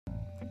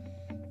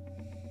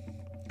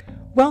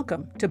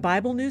Welcome to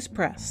Bible News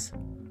Press.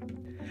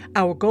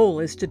 Our goal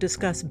is to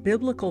discuss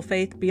biblical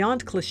faith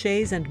beyond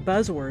cliches and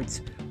buzzwords,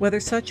 whether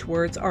such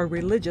words are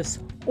religious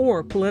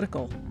or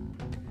political.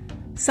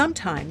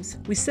 Sometimes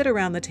we sit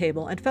around the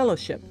table and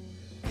fellowship.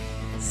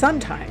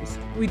 Sometimes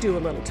we do a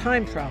little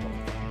time travel.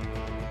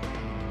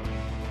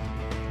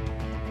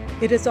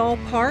 It is all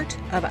part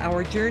of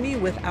our journey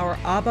with our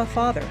Abba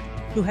Father,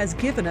 who has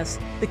given us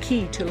the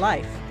key to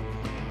life.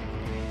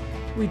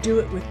 We do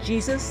it with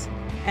Jesus,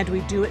 and we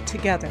do it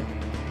together.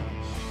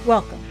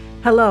 Welcome.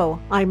 Hello,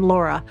 I'm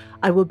Laura.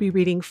 I will be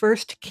reading 1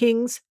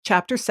 Kings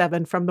chapter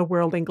 7 from the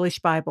World English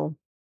Bible.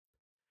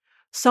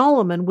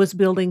 Solomon was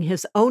building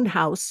his own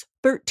house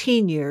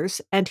 13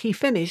 years, and he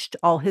finished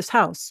all his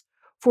house,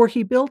 for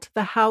he built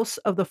the house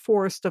of the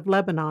forest of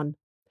Lebanon.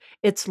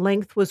 Its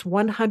length was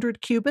 100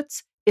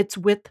 cubits, its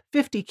width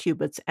 50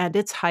 cubits, and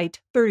its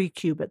height 30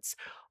 cubits,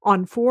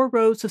 on 4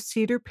 rows of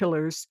cedar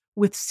pillars,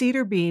 with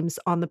cedar beams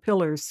on the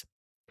pillars.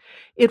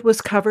 It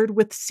was covered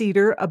with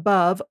cedar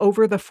above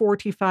over the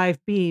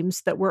 45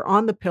 beams that were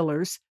on the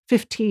pillars,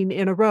 15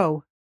 in a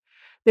row.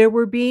 There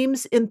were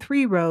beams in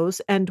 3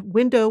 rows, and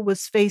window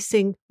was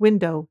facing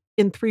window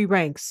in 3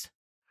 ranks.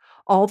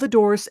 All the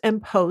doors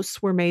and posts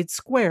were made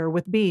square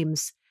with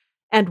beams,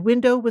 and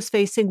window was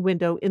facing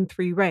window in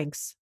 3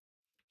 ranks.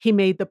 He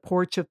made the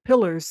porch of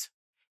pillars.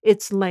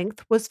 Its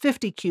length was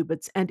 50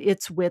 cubits, and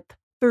its width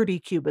 30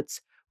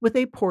 cubits, with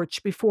a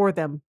porch before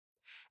them,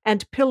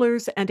 and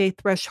pillars and a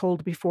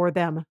threshold before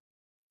them.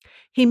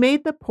 He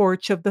made the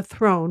porch of the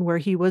throne where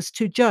he was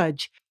to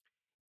judge,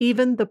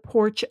 even the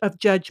porch of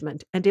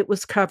judgment, and it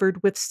was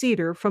covered with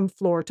cedar from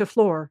floor to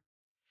floor.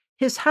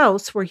 His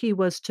house where he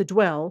was to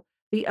dwell,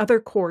 the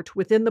other court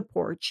within the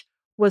porch,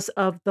 was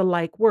of the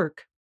like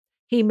work.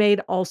 He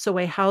made also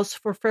a house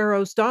for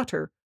Pharaoh's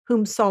daughter,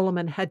 whom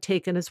Solomon had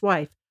taken as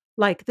wife,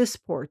 like this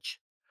porch.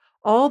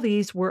 All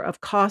these were of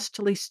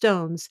costly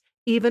stones,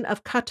 even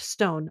of cut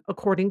stone,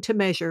 according to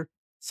measure,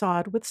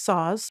 sawed with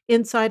saws,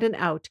 inside and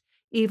out,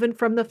 even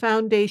from the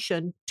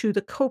foundation to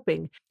the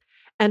coping,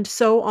 and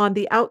so on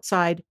the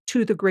outside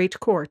to the great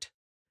court.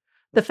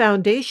 The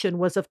foundation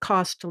was of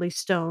costly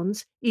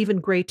stones, even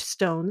great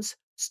stones,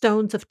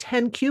 stones of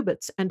 10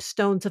 cubits and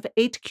stones of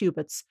 8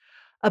 cubits.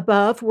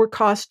 Above were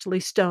costly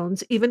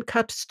stones, even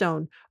cut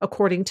stone,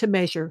 according to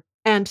measure,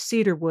 and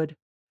cedar wood.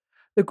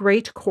 The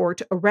great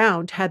court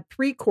around had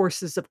 3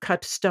 courses of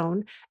cut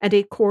stone and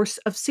a course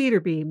of cedar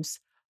beams,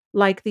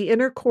 like the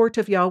inner court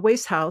of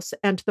Yahweh's house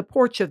and the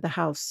porch of the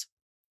house.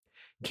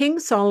 King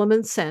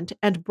Solomon sent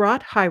and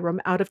brought Hiram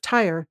out of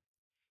Tyre.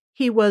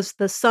 He was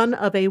the son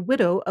of a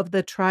widow of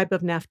the tribe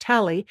of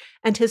Naphtali,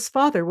 and his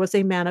father was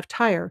a man of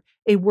Tyre,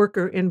 a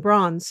worker in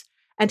bronze,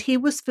 and he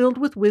was filled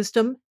with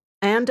wisdom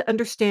and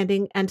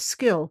understanding and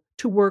skill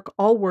to work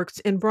all works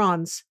in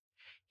bronze.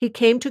 He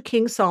came to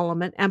King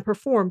Solomon and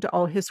performed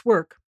all his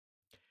work.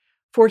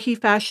 For he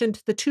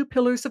fashioned the 2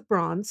 pillars of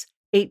bronze,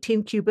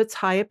 18 cubits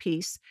high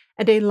apiece,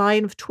 and a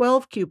line of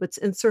 12 cubits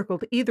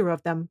encircled either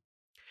of them.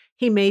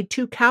 He made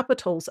 2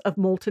 capitals of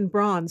molten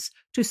bronze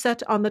to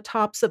set on the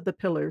tops of the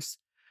pillars.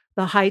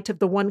 The height of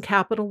the one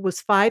capital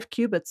was 5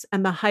 cubits,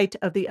 and the height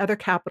of the other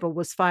capital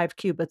was 5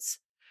 cubits.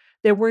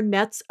 There were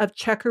nets of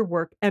checker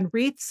work and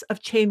wreaths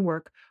of chain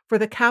work for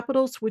the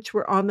capitals which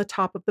were on the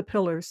top of the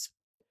pillars.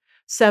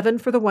 7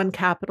 for the one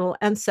capital,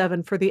 and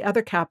 7 for the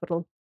other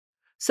capital.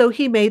 So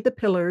he made the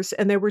pillars,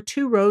 and there were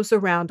 2 rows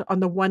around on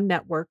the one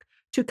network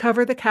to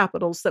cover the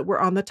capitals that were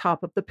on the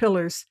top of the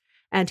pillars,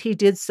 and he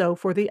did so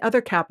for the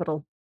other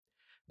capital.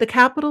 The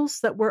capitals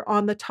that were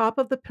on the top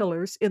of the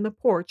pillars in the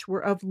porch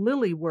were of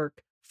lily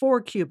work,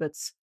 4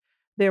 cubits.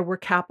 There were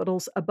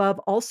capitals above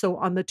also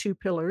on the 2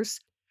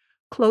 pillars,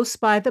 close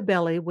by the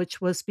belly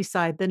which was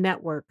beside the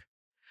network.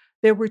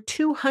 There were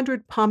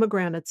 200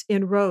 pomegranates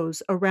in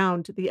rows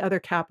around the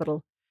other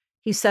capital.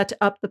 He set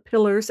up the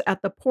pillars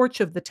at the porch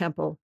of the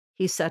temple.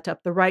 He set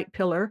up the right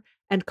pillar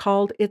and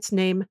called its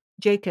name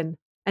Jachin,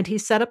 and he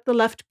set up the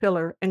left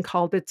pillar and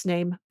called its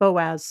name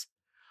Boaz.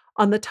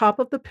 On the top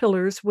of the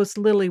pillars was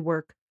lily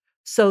work,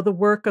 so the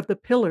work of the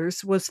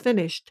pillars was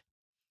finished.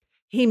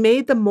 He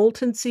made the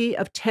molten sea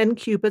of 10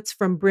 cubits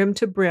from brim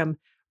to brim,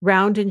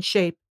 round in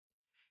shape.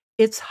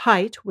 Its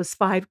height was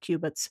 5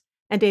 cubits,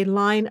 and a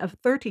line of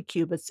 30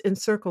 cubits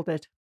encircled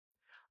it.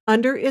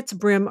 Under its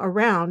brim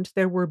around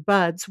there were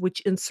buds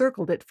which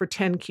encircled it for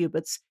 10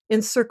 cubits,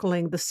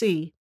 encircling the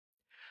sea.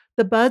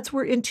 The buds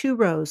were in 2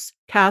 rows,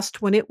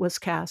 cast when it was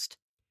cast.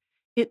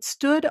 It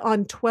stood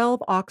on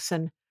 12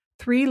 oxen,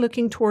 3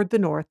 looking toward the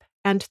north,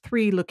 and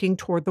 3 looking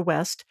toward the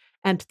west,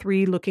 and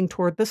 3 looking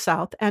toward the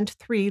south, and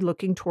 3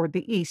 looking toward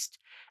the east.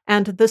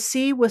 And the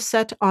sea was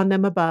set on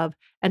them above,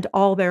 and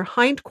all their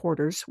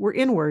hindquarters were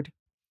inward.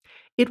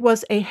 It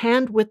was a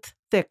hand-width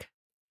thick.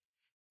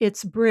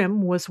 Its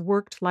brim was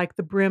worked like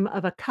the brim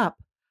of a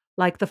cup,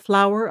 like the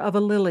flower of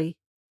a lily.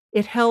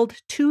 It held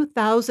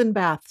 2,000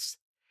 baths.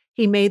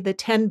 He made the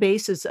 10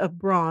 bases of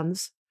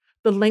bronze.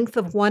 The length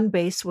of one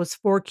base was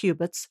 4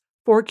 cubits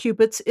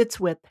its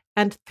width,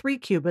 and 3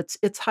 cubits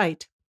its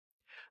height.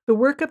 The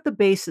work of the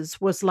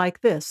bases was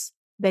like this.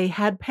 They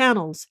had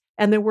panels,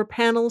 and there were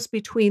panels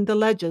between the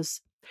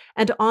ledges.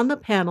 And on the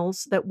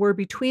panels that were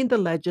between the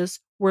ledges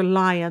were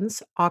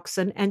lions,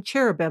 oxen, and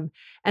cherubim,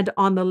 and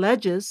on the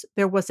ledges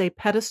there was a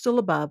pedestal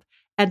above,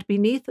 and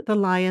beneath the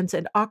lions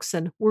and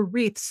oxen were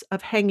wreaths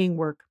of hanging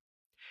work.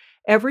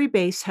 Every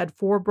base had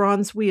 4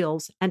 bronze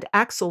wheels and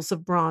axles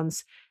of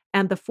bronze,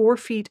 and the 4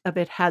 feet of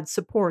it had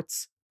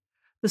supports.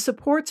 The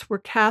supports were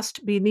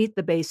cast beneath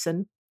the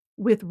basin,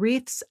 with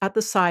wreaths at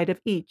the side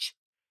of each.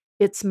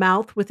 Its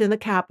mouth within the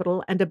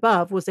capital and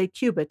above was a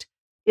cubit.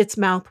 Its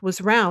mouth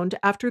was round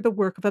after the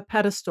work of a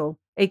pedestal,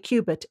 a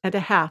cubit and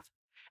a half.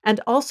 And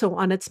also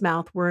on its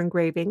mouth were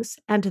engravings,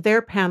 and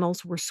their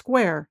panels were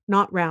square,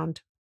 not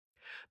round.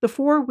 The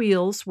 4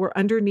 wheels were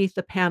underneath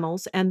the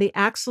panels, and the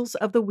axles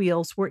of the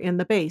wheels were in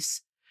the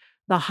base.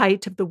 The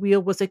height of the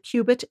wheel was a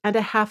cubit and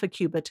a half a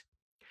cubit.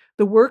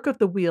 The work of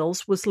the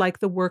wheels was like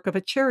the work of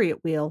a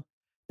chariot wheel.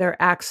 Their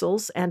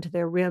axles and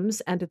their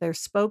rims and their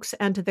spokes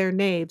and their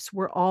naves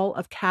were all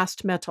of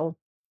cast metal.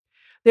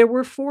 There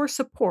were 4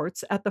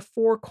 supports at the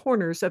 4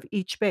 corners of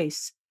each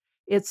base.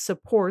 Its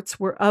supports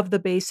were of the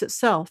base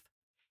itself.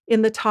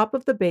 In the top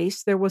of the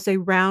base there was a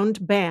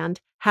round band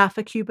half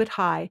a cubit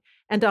high,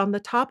 and on the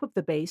top of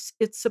the base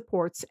its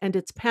supports and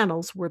its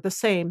panels were the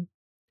same.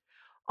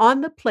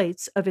 On the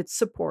plates of its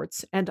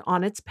supports and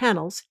on its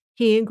panels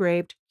he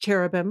engraved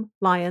cherubim,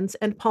 lions,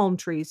 and palm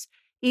trees,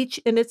 each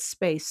in its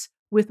space,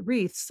 with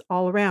wreaths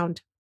all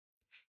around.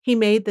 He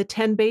made the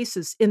 10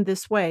 bases in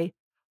this way.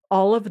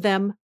 All of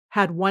them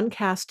had 1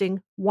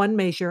 casting, 1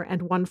 measure,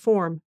 and 1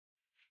 form.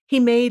 He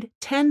made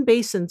 10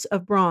 basins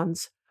of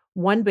bronze.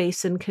 1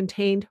 basin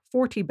contained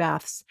 40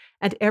 baths,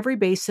 and every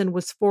basin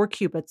was 4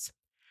 cubits,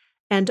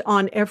 and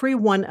on every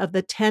one of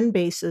the 10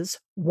 bases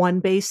 1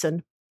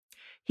 basin.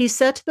 He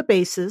set the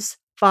bases,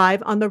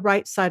 5 on the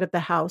right side of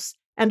the house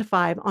and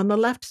 5 on the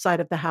left side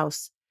of the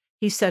house.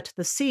 He set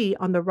the sea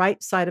on the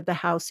right side of the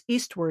house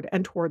eastward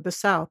and toward the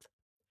south.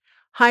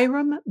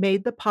 Hiram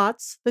made the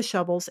pots, the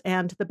shovels,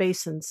 and the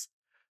basins.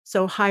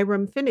 So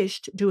Hiram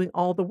finished doing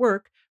all the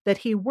work that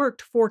he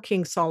worked for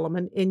King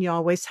Solomon in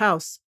Yahweh's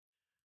house.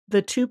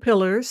 The 2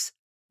 pillars,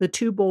 the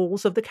 2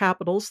 bowls of the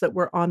capitals that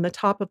were on the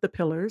top of the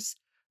pillars,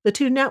 the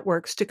 2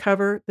 networks to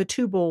cover the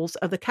 2 bowls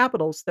of the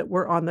capitals that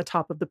were on the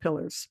top of the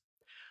pillars,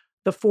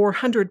 the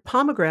 400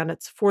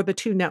 pomegranates for the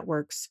 2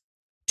 networks,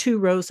 2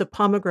 rows of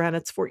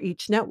pomegranates for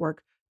each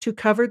network to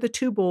cover the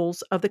 2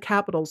 bowls of the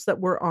capitals that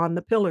were on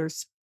the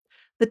pillars,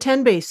 the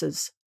 10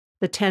 bases,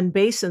 the 10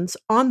 basins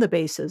on the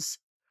bases,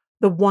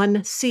 the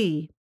 1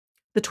 sea,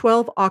 the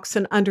 12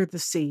 oxen under the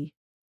sea,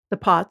 the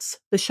pots,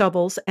 the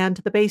shovels, and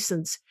the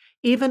basins,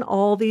 even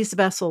all these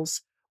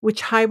vessels,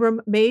 which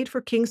Hiram made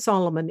for King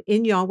Solomon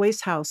in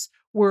Yahweh's house,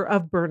 were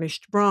of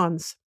burnished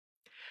bronze.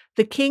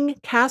 The king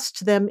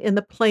cast them in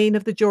the plain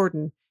of the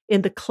Jordan,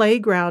 in the clay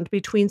ground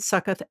between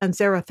Succoth and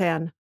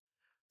Zarethan.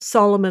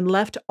 Solomon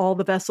left all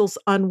the vessels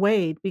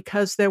unweighed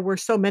because there were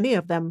so many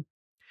of them.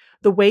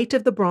 The weight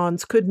of the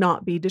bronze could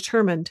not be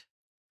determined.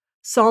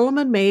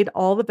 Solomon made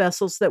all the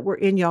vessels that were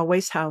in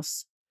Yahweh's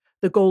house,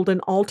 the golden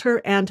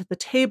altar and the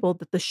table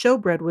that the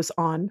showbread was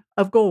on,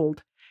 of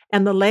gold,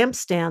 and the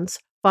lampstands,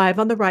 5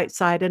 on the right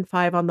side and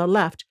 5 on the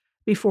left,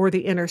 before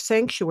the inner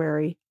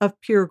sanctuary,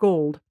 of pure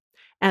gold,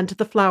 and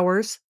the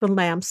flowers, the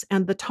lamps,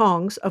 and the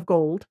tongs of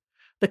gold,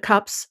 the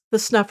cups, the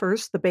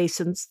snuffers, the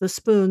basins, the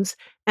spoons,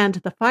 and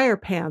the fire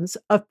pans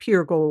of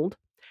pure gold,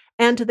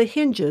 and the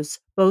hinges,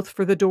 both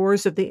for the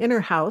doors of the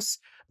inner house,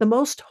 the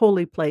most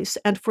holy place,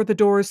 and for the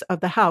doors of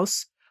the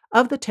house,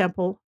 of the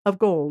temple, of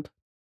gold.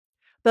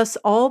 Thus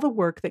all the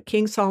work that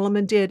King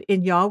Solomon did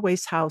in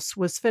Yahweh's house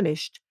was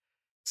finished.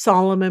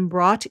 Solomon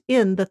brought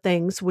in the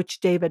things which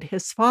David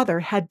his father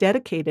had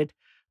dedicated,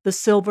 the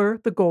silver,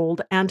 the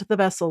gold, and the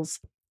vessels,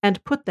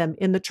 and put them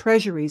in the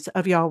treasuries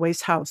of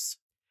Yahweh's house.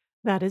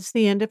 That is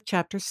the end of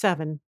chapter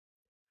 7.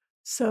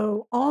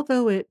 So,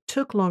 although it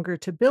took longer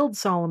to build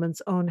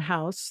Solomon's own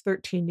house,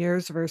 13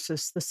 years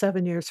versus the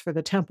 7 years for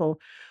the temple,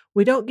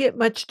 we don't get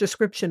much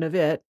description of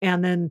it,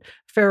 and then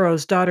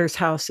Pharaoh's daughter's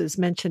house is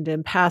mentioned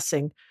in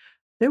passing.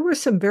 There were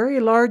some very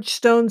large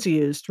stones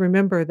used.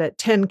 Remember that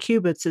 10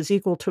 cubits is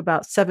equal to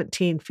about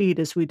 17 feet,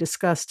 as we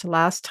discussed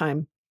last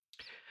time.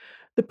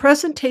 The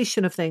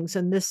presentation of things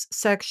in this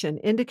section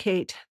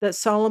indicate that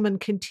Solomon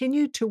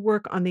continued to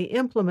work on the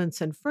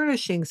implements and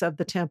furnishings of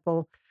the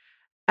temple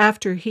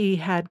after he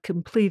had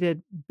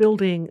completed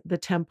building the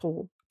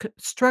temple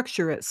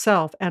structure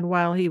itself and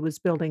while he was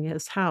building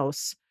his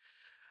house.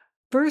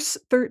 Verse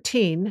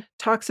 13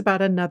 talks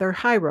about another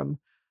Hiram.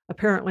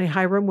 Apparently,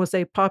 Hiram was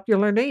a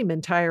popular name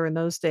in Tyre in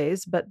those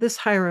days, but this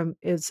Hiram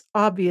is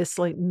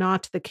obviously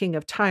not the king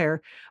of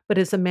Tyre, but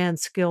is a man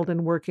skilled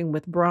in working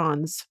with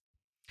bronze.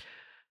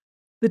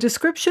 The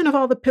description of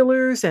all the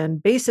pillars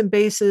and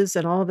bases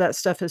and all of that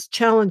stuff is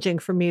challenging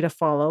for me to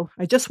follow.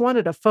 I just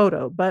wanted a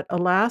photo, but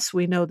alas,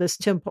 we know this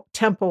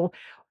temple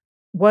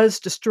was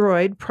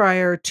destroyed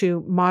prior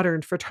to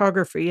modern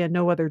photography, and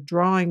no other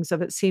drawings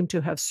of it seem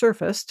to have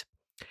surfaced.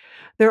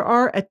 There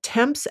are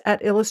attempts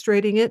at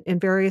illustrating it in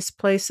various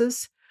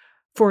places.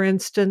 For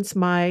instance,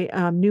 my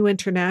New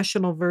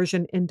International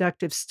Version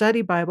Inductive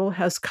Study Bible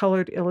has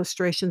colored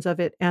illustrations of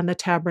it and the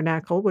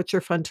tabernacle, which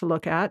are fun to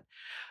look at.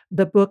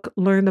 The book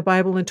Learn the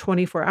Bible in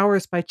 24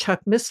 Hours by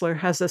Chuck Missler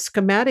has a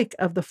schematic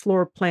of the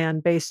floor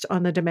plan based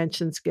on the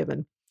dimensions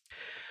given.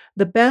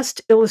 The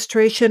best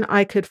illustration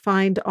I could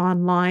find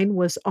online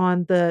was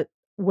on the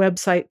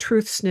website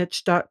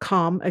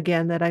truthsnitch.com,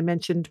 again, that I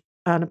mentioned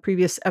on a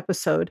previous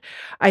episode.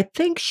 I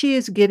think she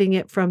is getting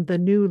it from the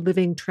New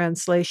Living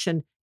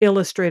Translation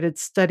Illustrated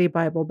Study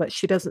Bible, but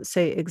she doesn't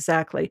say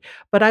exactly.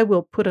 But I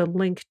will put a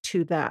link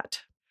to that.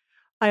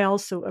 I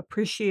also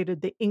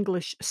appreciated the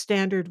English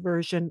Standard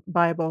Version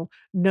Bible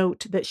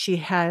note that she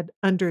had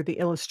under the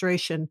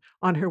illustration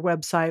on her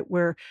website,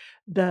 where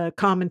the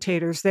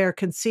commentators there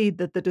concede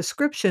that the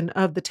description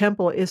of the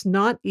temple is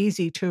not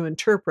easy to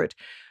interpret.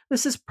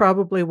 This is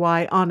probably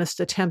why honest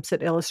attempts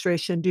at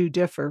illustration do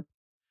differ.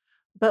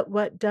 But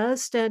what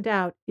does stand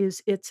out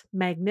is its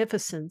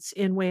magnificence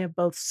in way of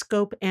both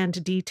scope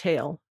and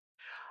detail.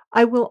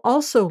 I will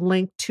also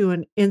link to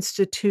an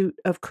Institute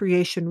of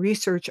Creation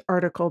Research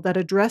article that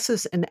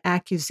addresses an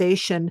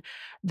accusation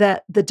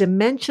that the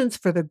dimensions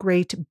for the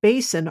Great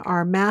Basin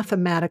are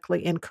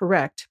mathematically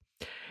incorrect.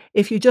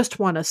 If you just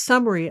want a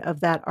summary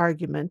of that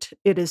argument,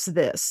 it is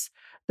this: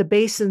 the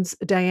basin's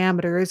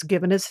diameter is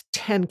given as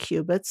 10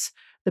 cubits,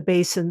 the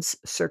basin's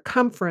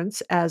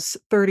circumference as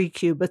 30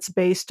 cubits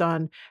based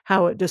on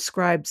how it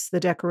describes the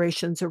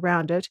decorations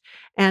around it.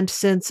 And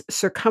since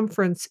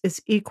circumference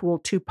is equal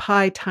to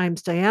pi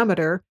times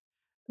diameter,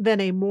 then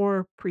a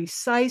more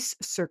precise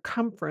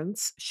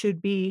circumference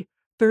should be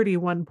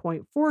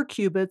 31.4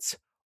 cubits,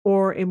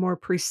 or a more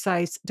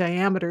precise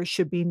diameter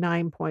should be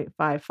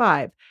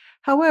 9.55.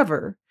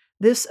 However,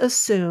 this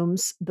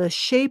assumes the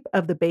shape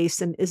of the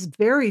basin is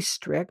very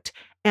strict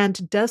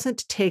and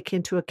doesn't take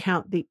into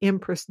account the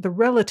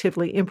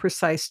relatively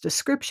imprecise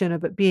description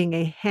of it being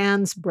a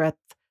hand's breadth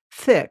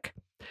thick.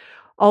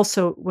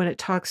 Also, when it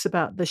talks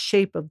about the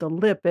shape of the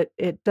lip,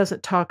 it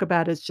doesn't talk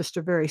about it as just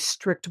a very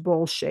strict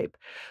bowl shape.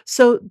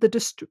 So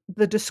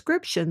the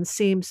description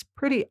seems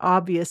pretty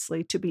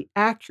obviously to be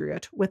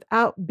accurate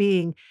without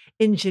being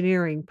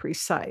engineering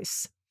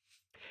precise.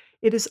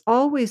 It is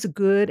always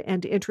good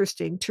and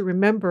interesting to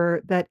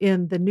remember that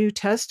in the New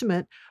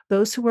Testament,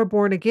 those who are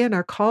born again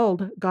are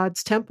called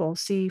God's temple.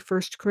 See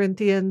 1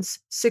 Corinthians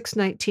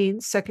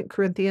 6:19, 2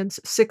 Corinthians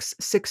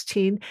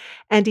 6:16,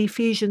 and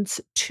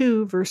Ephesians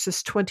 2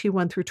 verses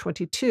 21 through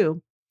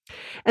 22.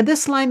 And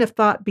this line of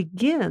thought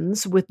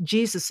begins with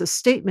Jesus'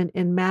 statement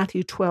in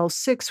Matthew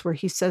 12:6, where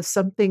he says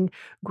something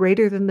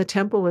greater than the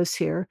temple is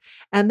here,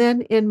 and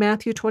then in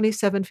Matthew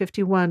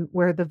 27:51,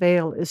 where the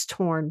veil is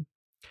torn.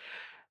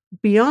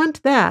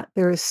 Beyond that,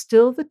 there is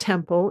still the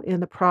temple in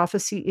the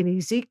prophecy in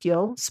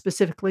Ezekiel,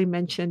 specifically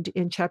mentioned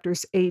in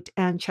chapters 8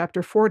 and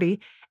chapter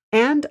 40,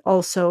 and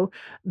also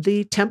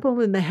the temple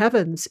in the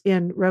heavens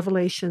in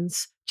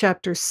Revelations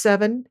chapters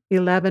 7,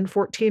 11,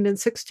 14, and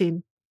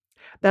 16.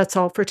 That's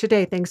all for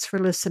today. Thanks for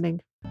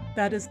listening.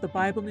 That is the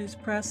Bible News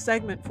Press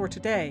segment for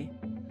today,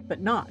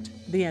 but not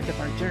the end of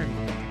our journey.